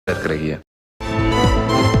रख रही है।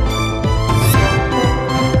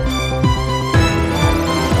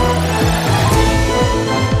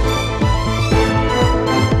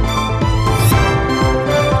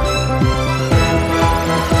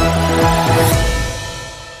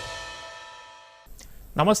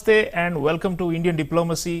 Namaste and welcome to Indian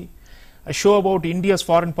Diplomacy, a show about India's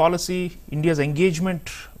foreign policy, India's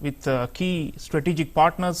engagement with key strategic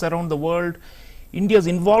partners around the world, India's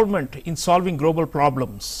involvement in solving global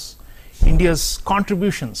problems, India's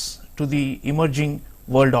contributions to the emerging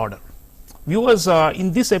world order. Viewers,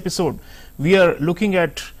 in this episode, we are looking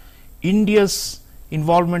at India's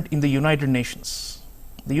involvement in the United Nations.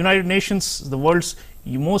 The United Nations is the world's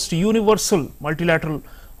most universal multilateral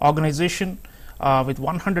organization with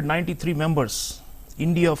 193 members.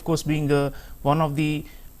 India, of course, being one of the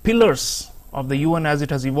pillars of the UN as it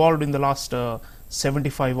has evolved in the last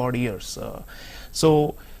 75 odd years.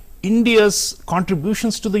 So, India's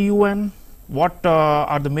contributions to the UN, what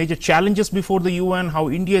are the major challenges before the UN, how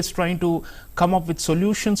India is trying to come up with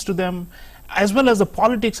solutions to them, as well as the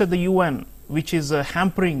politics at the UN, which is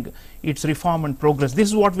hampering its reform and progress. This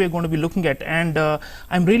is what we are going to be looking at, and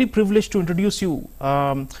I'm really privileged to introduce you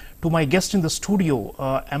to my guest in the studio,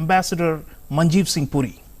 Ambassador Manjeev Singh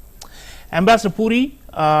Puri. Ambassador Puri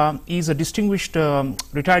is a distinguished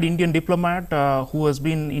retired Indian diplomat who has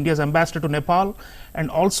been India's ambassador to Nepal and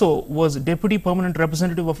also was Deputy Permanent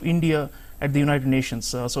Representative of India at the United Nations.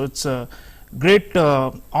 So it's a great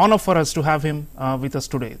honor for us to have him with us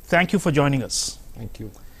today. Thank you for joining us. Thank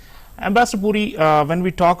you. Ambassador Puri, when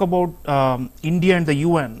we talk about India and the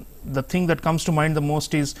UN, the thing that comes to mind the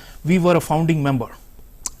most is we were a founding member,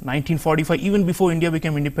 1945, even before India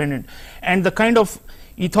became independent, and the kind of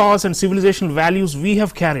ethos and civilizational values we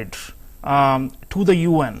have carried to the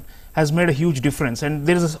UN has made a huge difference. And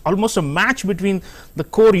there is almost a match between the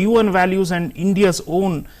core UN values and India's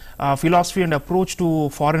own philosophy and approach to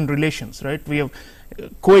foreign relations, right? We have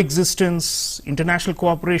coexistence, international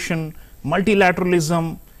cooperation,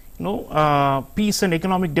 multilateralism, peace and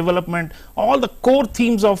economic development. All the core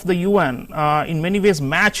themes of the UN in many ways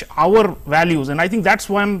match our values, and I think that's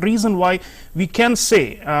one reason why we can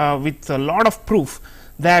say with a lot of proof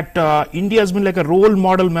that India has been like a role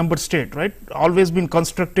model member state, right? Always been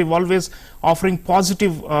constructive, always offering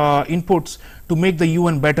positive inputs to make the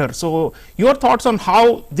UN better. So your thoughts on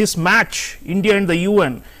how this match, India and the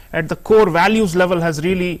UN at the core values level, has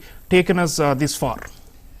really taken us this far?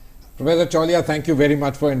 Professor Chaulia, thank you very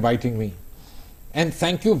much for inviting me, and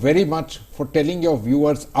thank you very much for telling your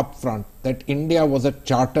viewers up front that India was a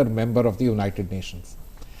charter member of the United Nations.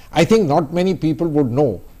 I think not many people would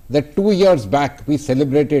know that 2 years back we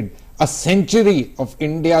celebrated a century of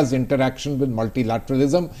India's interaction with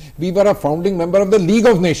multilateralism. We were a founding member of the League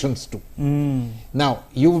of Nations too. Now,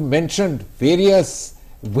 you mentioned various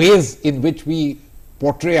ways in which we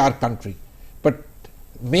portray our country, but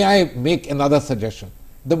may I make another suggestion?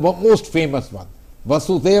 The most famous one,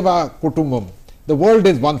 Vasudhaiva Kutumbakam, the world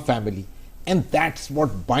is one family, and that's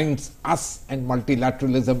what binds us and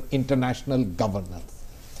multilateralism, international governance.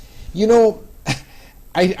 You know,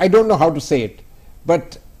 I don't know how to say it,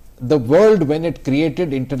 but the world, when it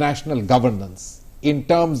created international governance in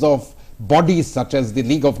terms of bodies such as the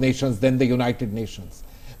League of Nations, then the United Nations,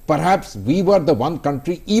 perhaps we were the one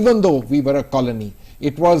country, even though we were a colony,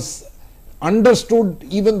 it was understood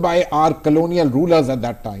even by our colonial rulers at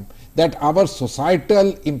that time that our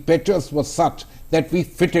societal impetus was such that we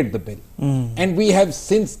fitted the bill. And we have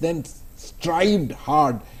since then strived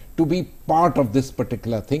hard to be part of this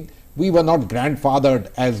particular thing. We were not grandfathered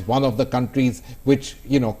as one of the countries which,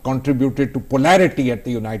 contributed to polarity at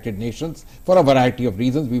the United Nations for a variety of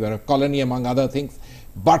reasons. We were a colony among other things.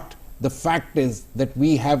 But the fact is that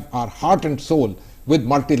we have our heart and soul with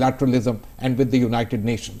multilateralism and with the United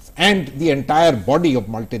Nations and the entire body of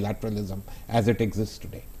multilateralism as it exists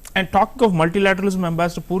today. And talking of multilateralism,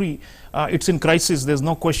 Ambassador Puri, it's in crisis. There's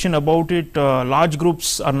no question about it. Large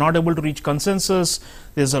groups are not able to reach consensus.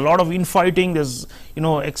 There's a lot of infighting. There's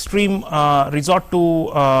extreme resort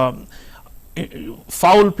to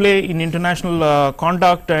foul play in international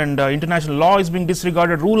conduct, and international law is being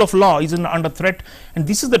disregarded. Rule of law is under threat, and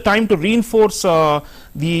this is the time to reinforce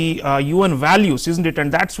the UN values, isn't it?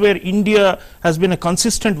 And that's where India has been a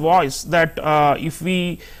consistent voice that if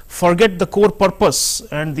we forget the core purpose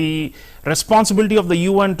and the responsibility of the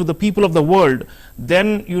UN to the people of the world,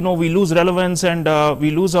 then we lose relevance and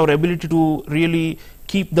we lose our ability to really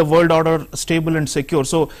keep the world order stable and secure.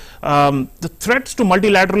 So the threats to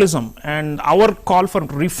multilateralism and our call for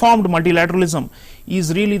reformed multilateralism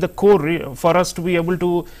is really the core for us to be able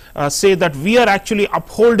to say that we are actually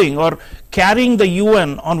upholding or carrying the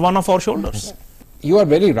UN on one of our shoulders. you are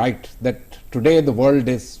very right that today the world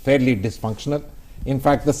is fairly dysfunctional. In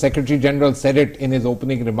fact, the Secretary General said it in his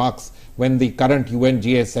opening remarks when the current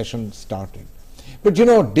UNGA session started. But you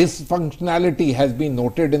know, dysfunctionality has been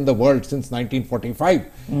noted in the world since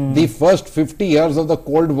 1945. The first 50 years of the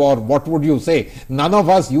Cold War, what would you say? None of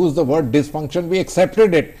us used the word dysfunction. We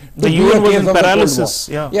accepted it. The UN was in paralysis.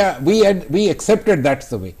 Yeah, we accepted that's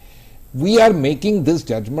the way. We are making this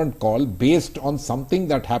judgment call based on something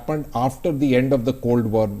that happened after the end of the Cold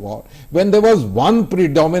War, when there was one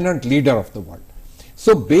predominant leader of the world.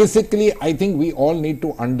 So basically, I think we all need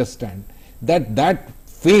to understand that that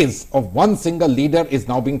phase of one single leader is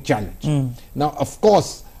now being challenged. Now, of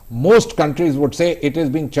course, most countries would say it is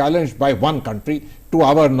being challenged by one country to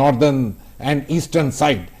our northern and eastern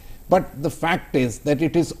side. But the fact is that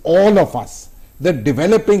it is all of us, the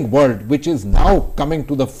developing world, which is now coming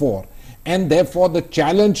to the fore. And therefore, the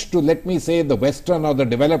challenge to, let me say, the Western or the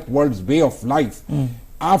developed world's way of life,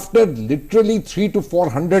 after literally 300 to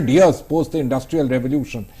 400 years post the Industrial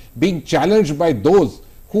Revolution, being challenged by those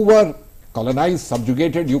who were colonized,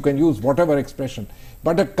 subjugated, you can use whatever expression,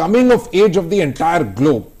 but a coming of age of the entire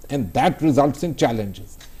globe, and that results in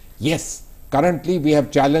challenges. Yes, currently we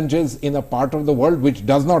have challenges in a part of the world which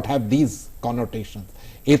does not have these connotations.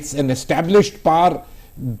 It's an established power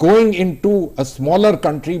going into a smaller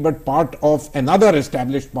country but part of another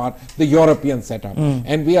established power, the European setup.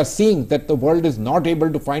 And we are seeing that the world is not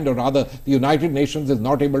able to find, or rather the United Nations is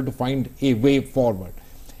not able to find a way forward.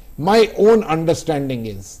 My own understanding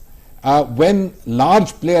is when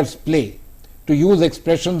large players play, to use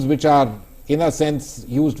expressions which are in a sense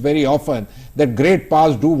used very often, that great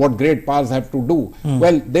powers do what great powers have to do,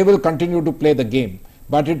 well, they will continue to play the game.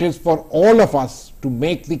 But it is for all of us to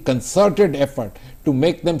make the concerted effort to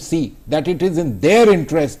make them see that it is in their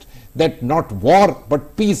interest that not war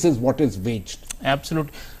but peace is what is waged.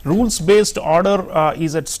 Absolutely. Rules-based order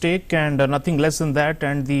is at stake, and nothing less than that.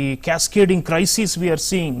 And the cascading crises we are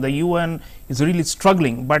seeing, the UN is really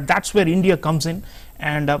struggling, but that's where India comes in.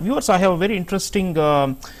 And viewers, I have a very interesting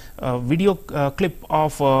video clip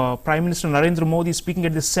of Prime Minister Narendra Modi speaking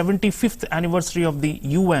at the 75th anniversary of the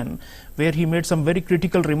UN, where he made some very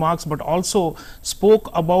critical remarks, but also spoke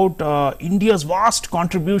about India's vast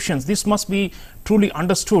contributions. This must be truly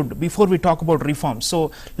understood before we talk about reforms.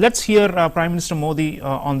 So let's hear Prime Minister Modi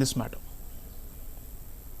on this matter.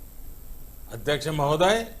 अध्यक्ष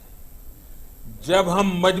महोदय, जब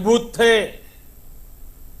हम मजबूत थे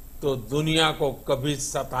तो दुनिया को कभी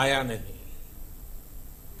सताया नहीं।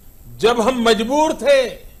 जब हम मजबूर थे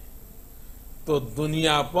तो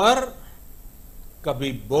दुनिया पर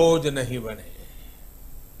कभी बोझ नहीं बने।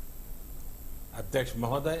 अध्यक्ष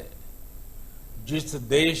महोदय, जिस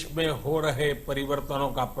देश में हो रहे परिवर्तनों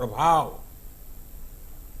का प्रभाव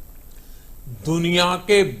दुनिया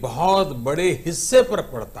के बहुत बड़े हिस्से पर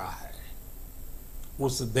पड़ता है,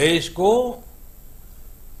 उस देश को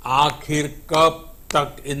आखिर कब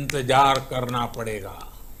तक इंतजार करना पड़ेगा।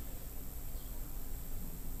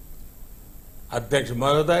 अध्यक्ष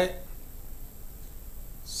महोदय,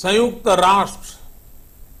 संयुक्त राष्ट्र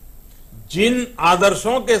जिन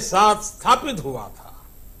आदर्शों के साथ स्थापित हुआ था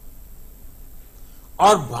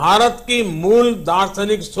और भारत की मूल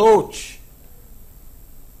दार्शनिक सोच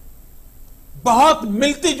बहुत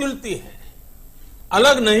मिलती जुलती है,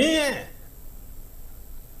 अलग नहीं है।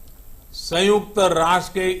 संयुक्त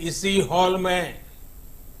राष्ट्र के इसी हॉल में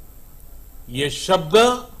ये शब्द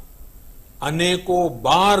अनेकों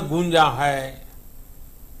बार गूंजा है,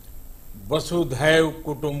 वसुधैव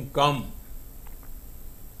कुटुंबकम।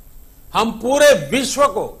 हम पूरे विश्व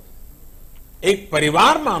को एक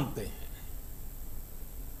परिवार मानते हैं।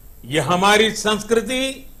 ये हमारी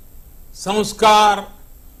संस्कृति, संस्कार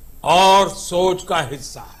और सोच का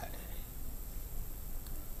हिस्सा है।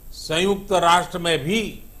 संयुक्त राष्ट्र में भी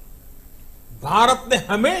भारत ने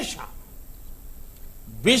हमेशा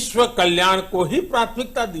विश्व कल्याण को ही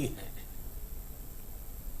प्राथमिकता दी है।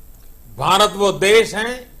 भारत वो देश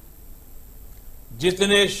है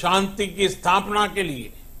जिसने शांति की स्थापना के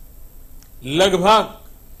लिए लगभग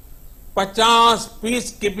 50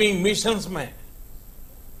 पीस कीपिंग मिशंस में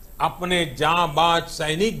अपने जांबाज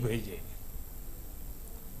सैनिक भेजे।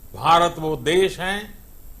 भारत वो देश है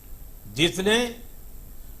जिसने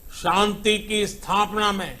शांति की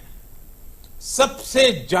स्थापना में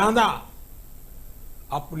सबसे ज्यादा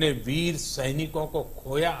अपने वीर सैनिकों को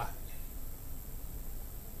खोया है।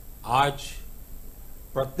 आज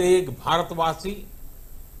प्रत्येक भारतवासी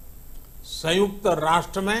संयुक्त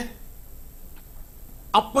राष्ट्र में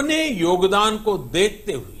अपने योगदान को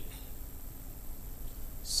देखते हुए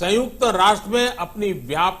संयुक्त राष्ट्र में अपनी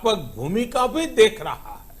व्यापक भूमिका भी देख रहा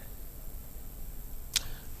है।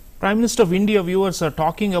 Prime Minister of India, viewers are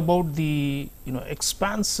talking about the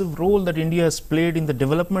expansive role that India has played in the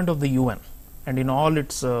development of the UN and in all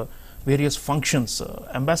its various functions.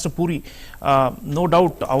 Ambassador Puri, no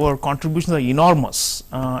doubt our contributions are enormous,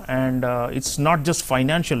 and it's not just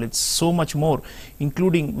financial, it's so much more,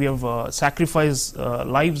 including we have sacrificed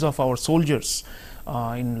lives of our soldiers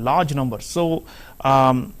in large numbers. So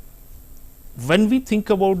when we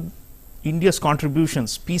think about India's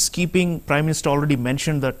contributions, peacekeeping, Prime Minister already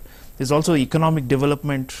mentioned that there's also economic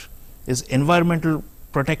development, there's environmental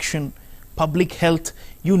protection, public health,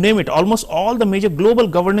 you name it, almost all the major global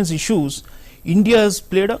governance issues, India has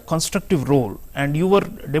played a constructive role. And you were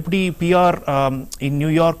Deputy PR in New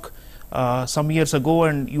York some years ago,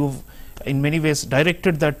 and you've in many ways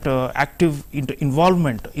directed that active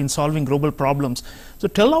involvement in solving global problems. So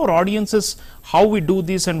tell our audiences how we do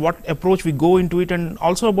this and what approach we go into it, and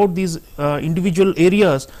also about these individual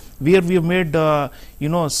areas where we have made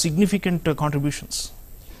significant contributions.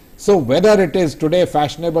 So whether it is today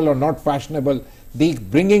fashionable or not fashionable, the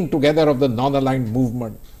bringing together of the non-aligned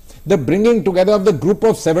movement, the bringing together of the group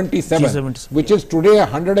of 77, G77, which is today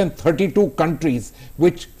 132 countries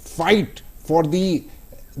which fight for the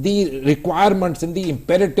requirements and the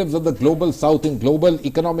imperatives of the global south in global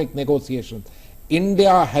economic negotiations.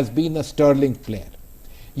 India has been a sterling player.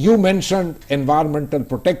 You mentioned environmental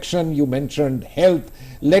protection, you mentioned health.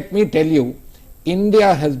 Let me tell you,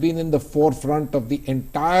 India has been in the forefront of the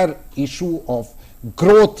entire issue of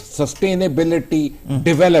growth, sustainability,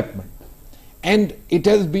 development. And it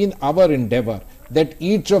has been our endeavor that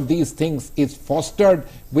each of these things is fostered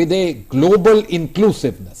with a global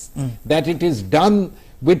inclusiveness, that it is done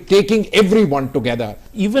with taking everyone together.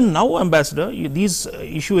 Even now, Ambassador, these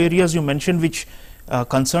issue areas you mentioned which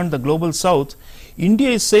concern the global south, India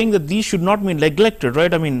is saying that these should not be neglected,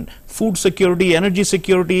 right? I mean, food security, energy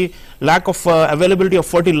security, lack of availability of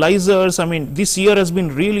fertilizers. I mean, this year has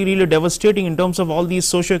been really, really devastating in terms of all these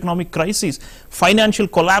socio-economic crises, financial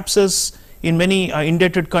collapses in many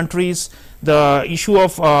indebted countries, the issue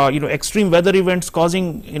of extreme weather events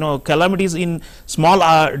causing calamities in small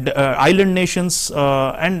island nations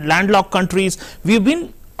and landlocked countries. We've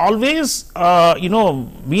been always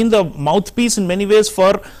been the mouthpiece in many ways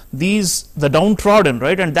for the downtrodden,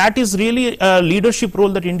 right? And that is really a leadership role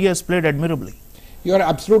that India has played admirably. You are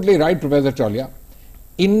absolutely right, Professor Cholia.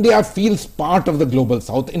 India feels part of the global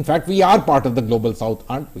south. In fact, we are part of the global south,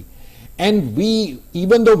 aren't we? And we,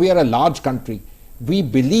 even though we are a large country, we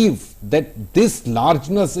believe that this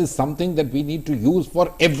largeness is something that we need to use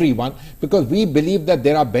for everyone, because we believe that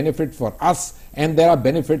there are benefits for us and there are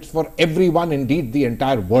benefits for everyone, indeed the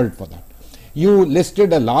entire world for that. You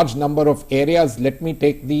listed a large number of areas. Let me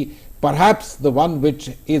take perhaps the one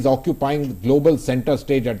which is occupying the global center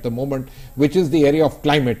stage at the moment, which is the area of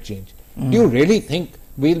climate change. Do you really think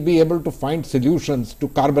we'll be able to find solutions to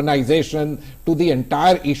carbonization, to the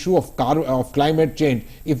entire issue of climate change,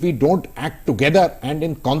 if we don't act together and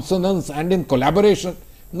in consonance and in collaboration?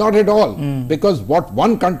 Not at all, because what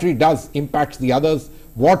one country does impacts the others.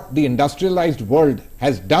 What the industrialized world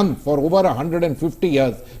has done for over 150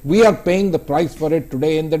 years, we are paying the price for it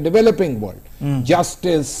today in the developing world.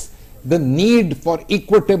 Justice, the need for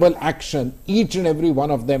equitable action, each and every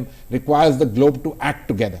one of them requires the globe to act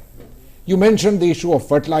together. You mentioned the issue of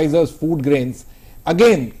fertilizers, food grains.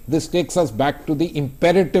 Again, this takes us back to the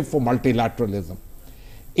imperative for multilateralism.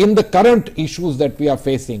 In the current issues that we are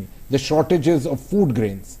facing, the shortages of food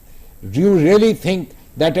grains, do you really think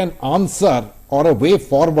that an answer or a way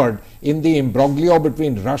forward in the imbroglio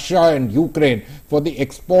between Russia and Ukraine for the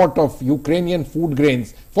export of Ukrainian food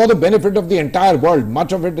grains for the benefit of the entire world,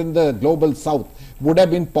 much of it in the global south, would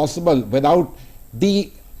have been possible without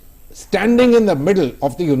the standing in the middle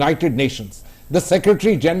of the United Nations, the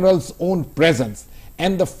Secretary General's own presence,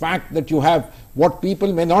 and the fact that you have what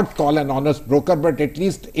people may not call an honest broker, but at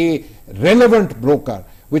least a relevant broker,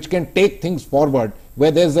 which can take things forward,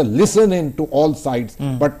 where there's a listen in to all sides,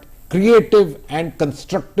 but creative and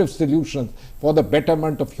constructive solutions for the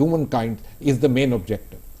betterment of humankind is the main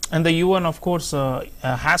objective. And the UN, of course,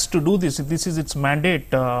 has to do this. This is its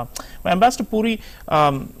mandate. Ambassador Puri,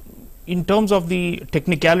 in terms of the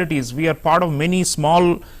technicalities, we are part of many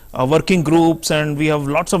small working groups, and we have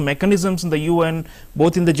lots of mechanisms in the UN,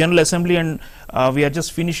 both in the General Assembly, and we are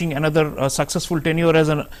just finishing another successful tenure as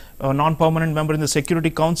a non-permanent member in the Security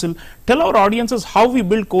Council. Tell our audiences how we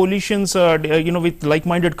build coalitions with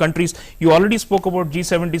like-minded countries. You already spoke about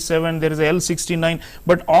G77, there is a L69,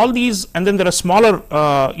 but all these, and then there are smaller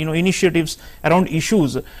initiatives around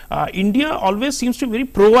issues. India always seems to be very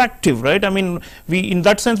proactive, right? I mean, in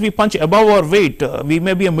that sense we punch above our weight. We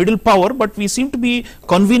may be a middle power, but we seem to be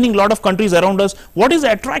convenient convening a lot of countries around us. What is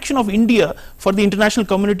the attraction of India for the international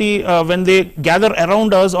community when they gather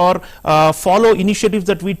around us or follow initiatives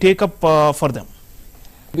that we take up for them?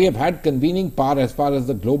 We have had convening power as far as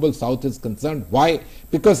the global south is concerned. Why?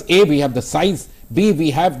 Because A, we have the size, B,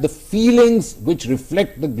 we have the feelings which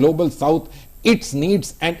reflect the global south, its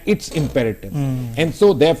needs and its imperatives. And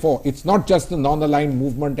so therefore, it's not just the non-aligned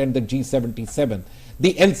movement and the G77,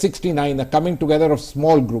 the L69 are coming together of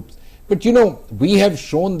small groups. But you know, we have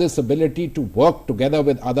shown this ability to work together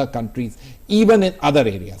with other countries, even in other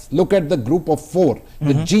areas. Look at the group of four,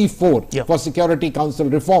 the G4 for Security Council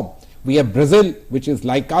reform. We have Brazil, which is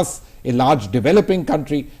like us, a large developing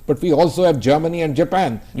country, but we also have Germany and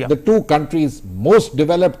Japan, the two countries most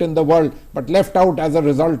developed in the world, but left out as a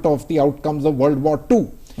result of the outcomes of World War II.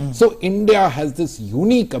 So India has this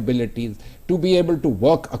unique abilities to be able to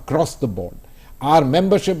work across the board. Our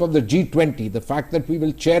membership of the G20, the fact that we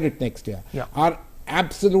will chair it next year, are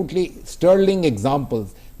absolutely sterling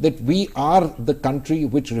examples that we are the country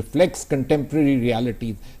which reflects contemporary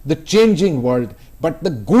realities, the changing world, but the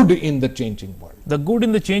good in the changing world. The good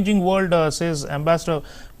in the changing world, says Ambassador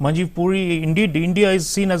Manjeev Puri. Indeed, India is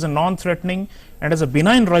seen as a non-threatening and as a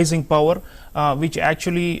benign rising power, which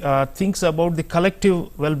actually thinks about the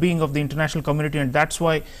collective well-being of the international community, and that's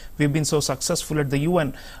why we've been so successful at the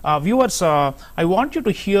UN. Viewers, I want you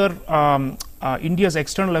to hear India's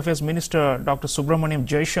External Affairs Minister, Dr. Subramaniam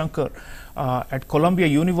Jaishankar, at Columbia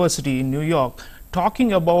University in New York,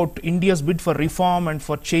 talking about India's bid for reform and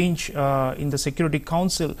for change in the Security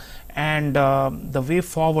Council and the way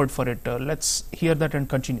forward for it. Let's hear that and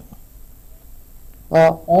continue.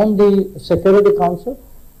 On the Security Council,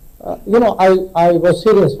 you know, I was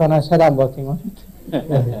serious when I said I'm working on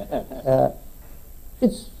it.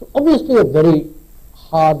 It's obviously a very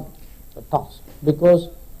hard task, because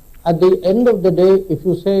at the end of the day, if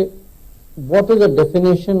you say what is the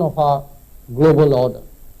definition of our global order,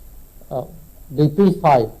 the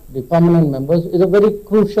P5, the permanent members, is a very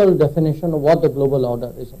crucial definition of what the global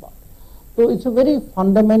order is about. So it's a very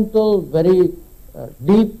fundamental, very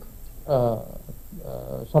deep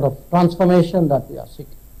sort of transformation that we are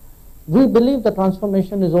seeking. We believe the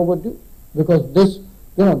transformation is overdue, because this,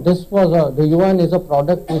 you know, this was the UN is a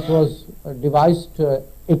product which was devised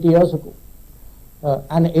 80 years ago.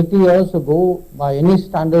 And 80 years ago, by any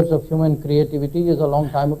standards of human creativity, is a long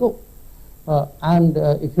time ago. And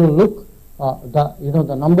if you look,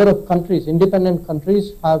 the number of countries, independent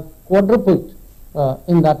countries, have quadrupled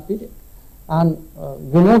in that period. And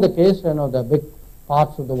you know the case, you know, the big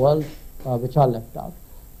parts of the world which are left out.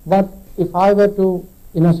 But if I were to,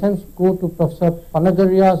 in a sense, go to Professor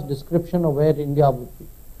Panagaria's description of where India would be,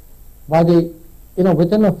 by the, you know,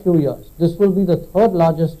 within a few years, this will be the third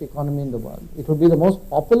largest economy in the world. It will be the most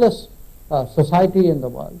populous society in the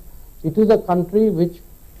world. It is a country which,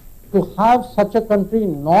 to have such a country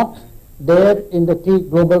not there in the key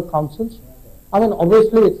global councils, I mean,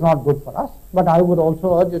 obviously it's not good for us, but I would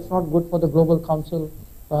also urge it's not good for the global council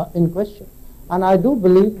in question. And I do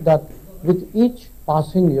believe that with each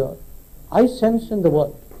passing year, I sense in the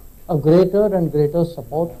world a greater and greater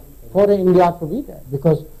support for India to be there,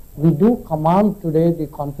 because we do command today the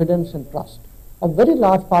confidence and trust of very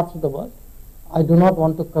large parts of the world. I do not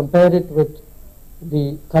want to compare it with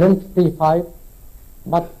the current P5,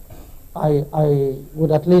 but I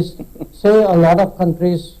would at least say a lot of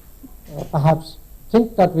countries perhaps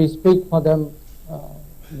think that we speak for them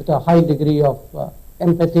with a high degree of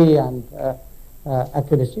empathy and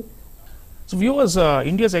accuracy. So viewers,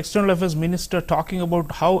 India's External Affairs Minister talking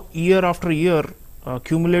about how year after year,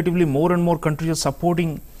 cumulatively more and more countries are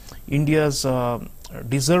supporting India's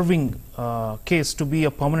deserving case to be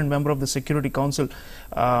a permanent member of the Security Council.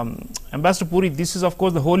 Ambassador Puri, this is of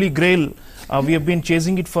course the holy grail. We have been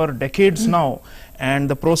chasing it for decades now, and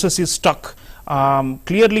the process is stuck.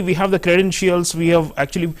 Clearly we have the credentials. We have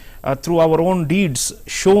actually through our own deeds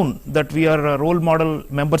shown that we are a role model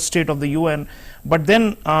member state of the UN. But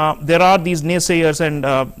then there are these naysayers, and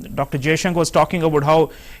Dr. Jaishankar was talking about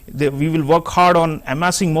how we will work hard on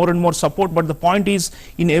amassing more and more support. But the point is,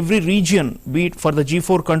 in every region, be it for the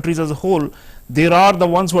G4 countries as a whole, there are the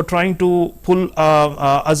ones who are trying to pull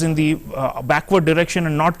us in the backward direction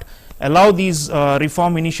and not allow these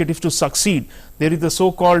reform initiatives to succeed. There is the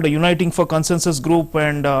so-called Uniting for Consensus group,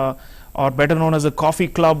 and or better known as a coffee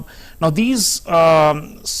club. Now these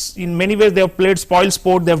in many ways they have played spoil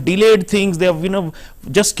sport. They have delayed things. They have, you know,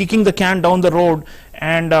 just kicking the can down the road,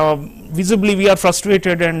 and visibly we are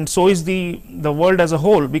frustrated, and so is the world as a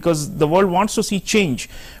whole, because the world wants to see change.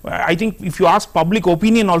 I think if you ask public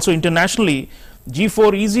opinion also internationally,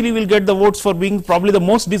 G4 easily will get the votes for being probably the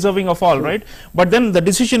most deserving of all, right? But then the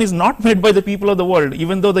decision is not made by the people of the world,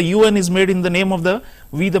 even though the UN is made in the name of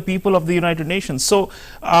we the people of the United Nations. So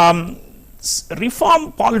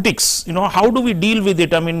reform politics, how do we deal with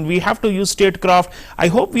it? I mean, we have to use statecraft. I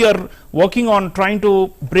hope we are working on trying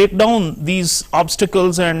to break down these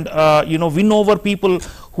obstacles and win over people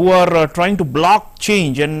who are trying to block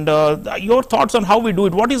change. And your thoughts on how we do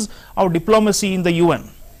it? What is our diplomacy in the UN?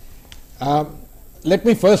 Let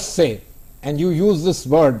me first say, and you use this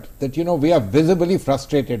word, that we are visibly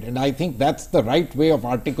frustrated, and I think that's the right way of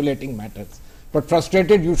articulating matters. But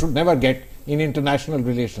frustrated you should never get in international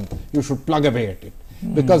relations. You should plug away at it,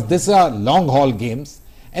 because these are long haul games,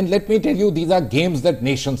 and let me tell you, these are games that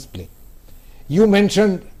nations play. You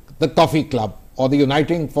mentioned the Coffee Club or the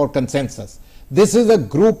Uniting for Consensus. This is a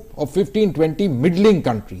group of 15-20 middling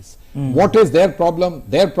countries. What is their problem?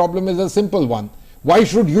 Their problem is a simple one. Why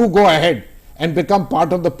should you go ahead and become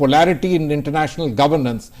part of the polarity in international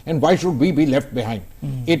governance, and why should we be left behind?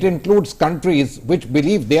 It includes countries which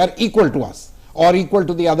believe they are equal to us or equal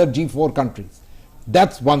to the other G4 countries.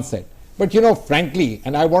 That's one set. But frankly,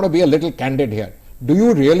 and I want to be a little candid here, do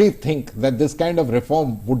you really think that this kind of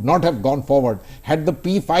reform would not have gone forward had the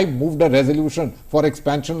P5 moved a resolution for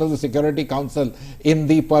expansion of the Security Council in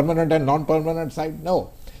the permanent and non-permanent side?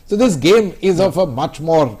 No. So this game is of a much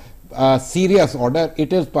more serious order.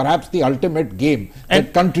 It is perhaps the ultimate game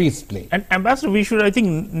that countries play. And Ambassador, we should, I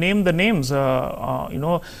think, name the names.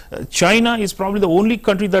 China is probably the only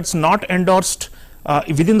country that's not endorsed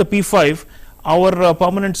within the P5 our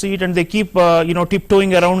permanent seat, and they keep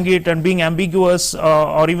tiptoeing around it and being ambiguous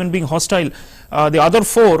or even being hostile. The other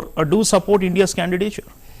four do support India's candidature.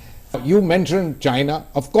 You mentioned China.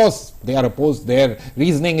 Of course, they are opposed. Their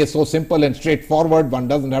reasoning is so simple and straightforward, one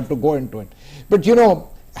doesn't have to go into it. But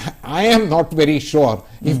I am not very sure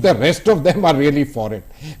if the rest of them are really for it.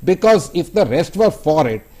 Because if the rest were for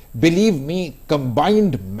it, believe me,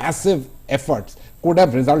 combined massive efforts could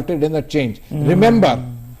have resulted in a change. Remember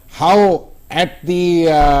how at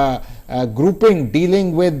the grouping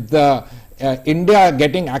dealing with India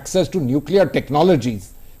getting access to nuclear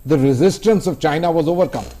technologies, the resistance of China was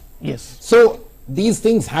overcome. Yes. So these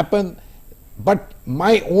things happen, but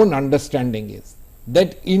my own understanding is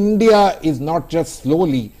that India is not just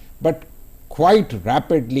slowly but quite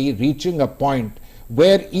rapidly reaching a point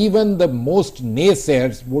where even the most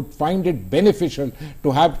naysayers would find it beneficial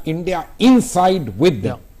to have India inside with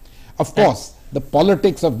them. Of course, the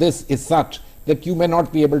politics of this is such that you may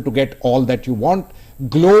not be able to get all that you want.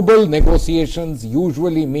 Global negotiations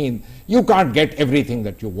usually mean you can't get everything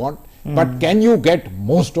that you want, but can you get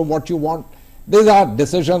most of what you want? These are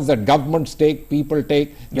decisions that governments take, people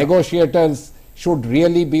take. Negotiators should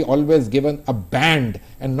really be always given a band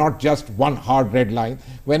and not just one hard red line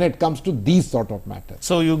when it comes to these sort of matters.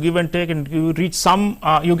 So you give and take, and you reach some,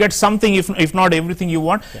 you get something, if not everything you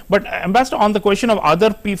want. But Ambassador, on the question of other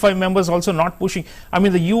P5 members also not pushing, I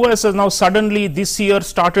mean, the US has now suddenly this year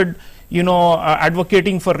started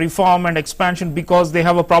advocating for reform and expansion because they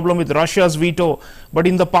have a problem with Russia's veto, but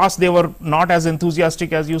in the past they were not as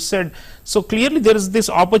enthusiastic as you said. So clearly there is this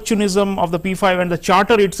opportunism of the P5, and the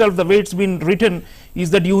charter itself, the way it's been written, is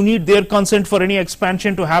that you need their consent for any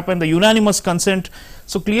expansion to happen, the unanimous consent.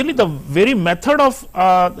 So clearly the very method of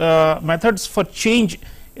methods for change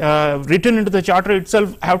written into the charter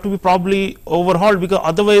itself have to be probably overhauled, because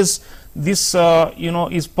otherwise this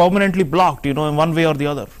is permanently blocked in one way or the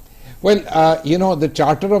other. Well, the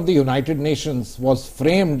Charter of the United Nations was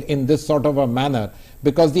framed in this sort of a manner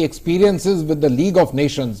because the experiences with the League of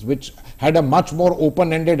Nations, which had a much more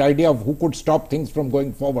open-ended idea of who could stop things from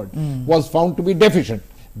going forward, was found to be deficient.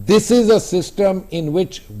 This is a system in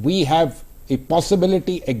which we have a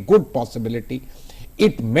possibility, a good possibility.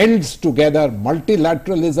 It melds together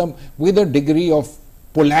multilateralism with a degree of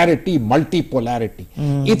polarity, multipolarity.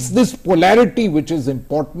 It's this polarity which is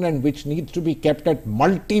important and which needs to be kept at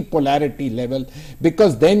multipolarity level,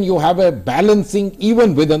 because then you have a balancing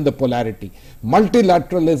even within the polarity.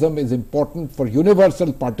 Multilateralism is important for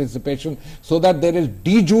universal participation so that there is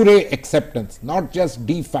de jure acceptance, not just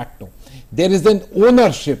de facto. There is an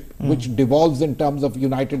ownership which devolves in terms of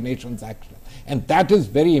United Nations action. And that is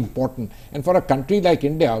very important. And for a country like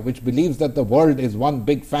India, which believes that the world is one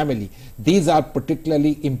big family, these are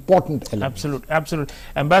particularly important elements. Absolutely, absolutely.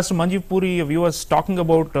 Ambassador Manjeev Puri, you was talking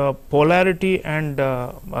about polarity and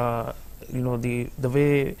the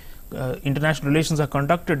way international relations are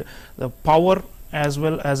conducted. The power as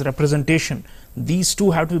well as representation. These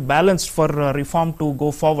two have to be balanced for reform to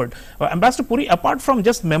go forward. Ambassador Puri, apart from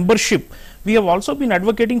just membership, we have also been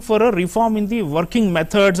advocating for a reform in the working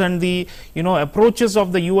methods and the approaches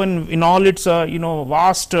of the UN in all its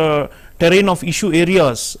vast terrain of issue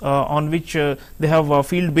areas on which they have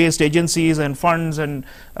field-based agencies and funds and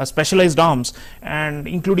specialized arms, and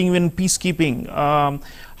including even peacekeeping.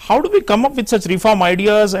 How do we come up with such reform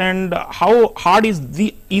ideas, and how hard is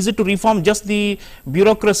it to reform just the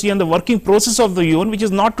bureaucracy and the working process of the UN, which is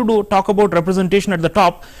not to talk about representation at the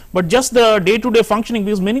top, but just the day-to-day functioning,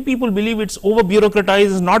 because many people believe it's over-bureaucratized,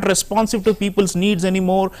 is not responsive to people's needs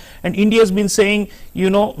anymore, and India has been saying,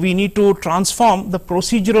 we need to transform the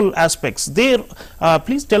procedural aspects.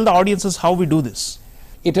 Please tell the audiences how we do this.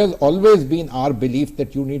 It has always been our belief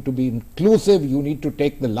that you need to be inclusive, you need to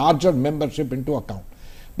take the larger membership into account.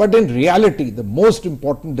 But in reality, the most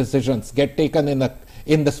important decisions get taken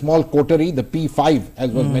in the small coterie, the P5, as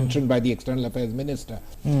was mentioned by the External Affairs Minister.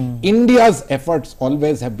 India's efforts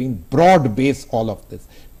always have been broad-based all of this.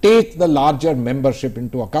 Take the larger membership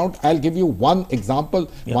into account. I'll give you one example,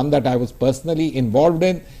 one that I was personally involved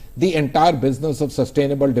in, the entire business of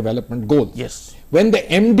sustainable development goals. Yes. When the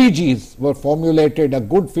MDGs were formulated a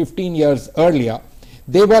good 15 years earlier,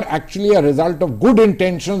 they were actually a result of good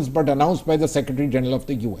intentions but announced by the Secretary General of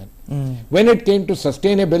the UN. When it came to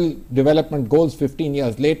sustainable development goals 15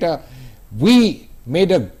 years later, we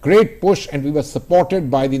made a great push, and we were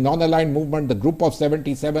supported by the non-aligned movement, the group of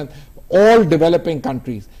 77, all developing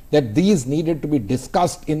countries, that these needed to be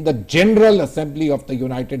discussed in the General Assembly of the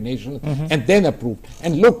United Nations and then approved.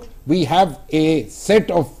 And look, we have a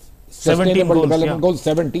set of Sustainable Development Goals,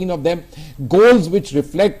 17 of them, goals which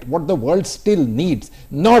reflect what the world still needs,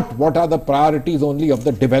 not what are the priorities only of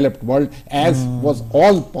the developed world, as was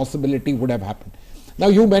all possibility would have happened. Now,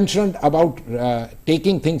 you mentioned about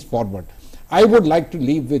taking things forward. I would like to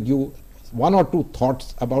leave with you one or two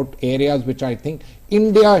thoughts about areas which I think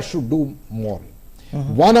India should do more.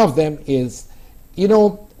 One of them is,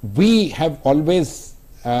 we have always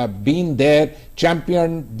been there,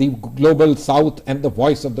 championed the global south and the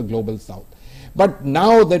voice of the global south. But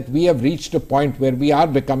now that we have reached a point where we are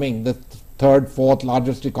becoming the third, fourth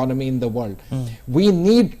largest economy in the world, we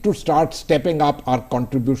need to start stepping up our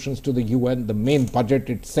contributions to the UN, the main budget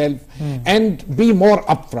itself, and be more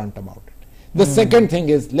upfront about it. The second thing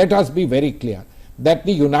is, let us be very clear that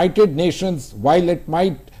the United Nations, while it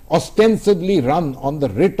might ostensibly run on the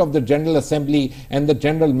writ of the General Assembly and the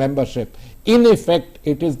general membership, in effect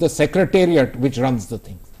it is the Secretariat which runs the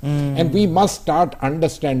things. And we must start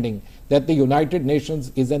understanding that the United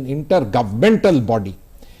Nations is an intergovernmental body.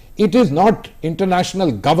 It is not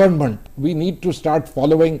international government. We need to start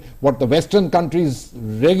following what the Western countries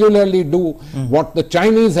regularly do, what the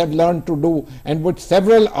Chinese have learned to do, and what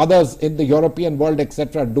several others in the European world,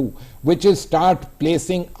 etc., do, which is start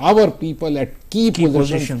placing our people at key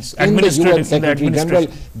positions in the UN Secretary General.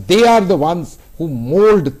 They are the ones who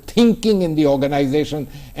mold thinking in the organization,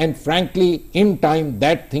 and frankly, in time,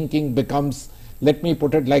 that thinking becomes, let me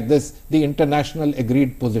put it like this, the international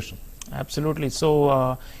agreed position. Absolutely.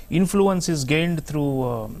 So influence is gained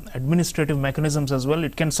through administrative mechanisms as well.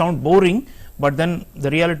 It can sound boring, but then the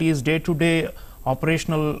reality is day-to-day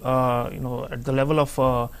operational, at the level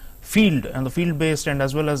of field and the field-based, and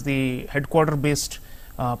as well as the headquarter-based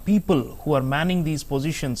people who are manning these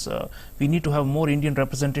positions. We need to have more Indian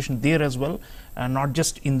representation there as well, and not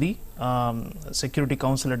just in the Security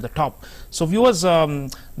Council at the top. So viewers,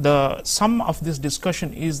 the sum of this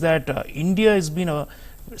discussion is that India has been a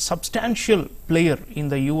substantial player in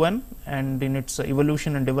the UN and in its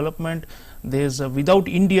evolution and development. There's without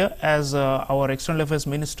India, as our External Affairs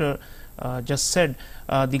Minister just said,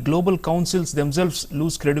 the global councils themselves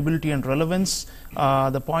lose credibility and relevance.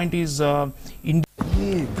 The point is, India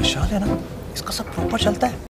ये विशाल है ना, इसका सब proper चलता है।